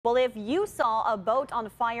Well, if you saw a boat on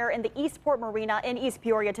fire in the Eastport Marina in East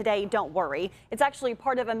Peoria today, don't worry. It's actually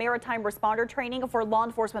part of a maritime responder training for law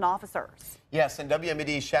enforcement officers. Yes, and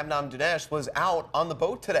WMED's Shabnam Dinesh was out on the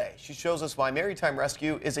boat today. She shows us why maritime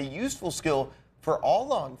rescue is a useful skill for all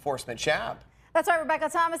law enforcement. Shab. That's right, Rebecca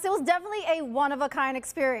Thomas. It was definitely a one-of-a-kind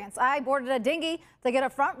experience. I boarded a dinghy to get a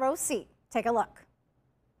front row seat. Take a look.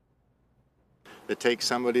 It takes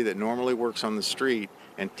somebody that normally works on the street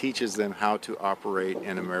and teaches them how to operate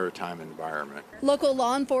in a maritime environment. Local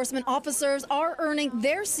law enforcement officers are earning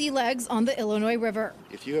their sea legs on the Illinois River.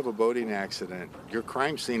 If you have a boating accident, your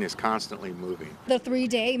crime scene is constantly moving. The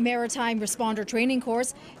 3-day maritime responder training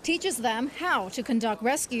course teaches them how to conduct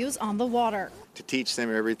rescues on the water. To teach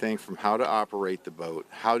them everything from how to operate the boat,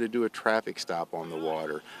 how to do a traffic stop on the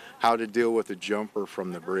water, how to deal with a jumper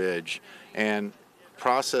from the bridge, and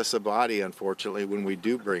process a body, unfortunately, when we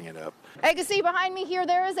do bring it up. You can see behind me here,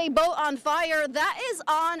 there is a boat on fire. That is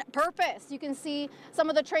on purpose. You can see some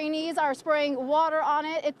of the trainees are spraying water on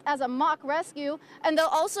it. It's as a mock rescue, and they'll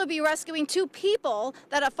also be rescuing 2 people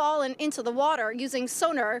that have fallen into the water using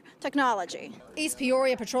sonar technology. East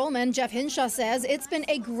Peoria patrolman Jeff Hinshaw says it's been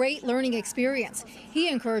a great learning experience. He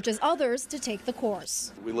encourages others to take the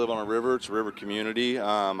course. We live on a river. It's a river community.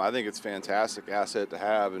 I think it's a fantastic asset to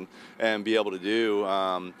have and be able to do.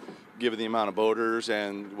 Given the amount of boaters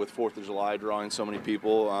and with 4th of July drawing so many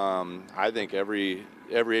people, I think every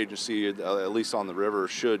agency, at least on the river,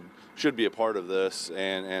 should be a part of this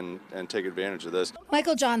and take advantage of this.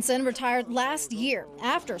 Michael Johnson retired last year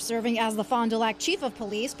after serving as the Fond du Lac Chief of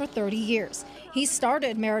Police for 30 years. He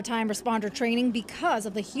started maritime responder training because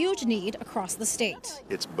of the huge need across the state.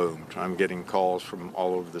 It's boomed. I'm getting calls from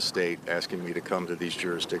all over the state asking me to come to these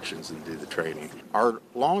jurisdictions and do the training. Our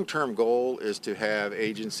long-term goal is to have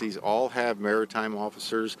agencies all have maritime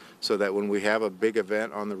officers so that when we have a big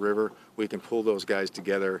event on the river, we can pull those guys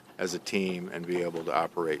together as a team and be able to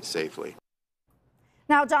operate safely.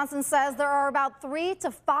 Now, Johnson says there are about 3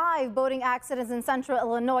 to 5 boating accidents in central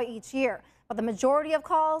Illinois each year, but the majority of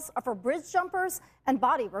calls are for bridge jumpers and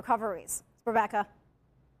body recoveries. Rebecca.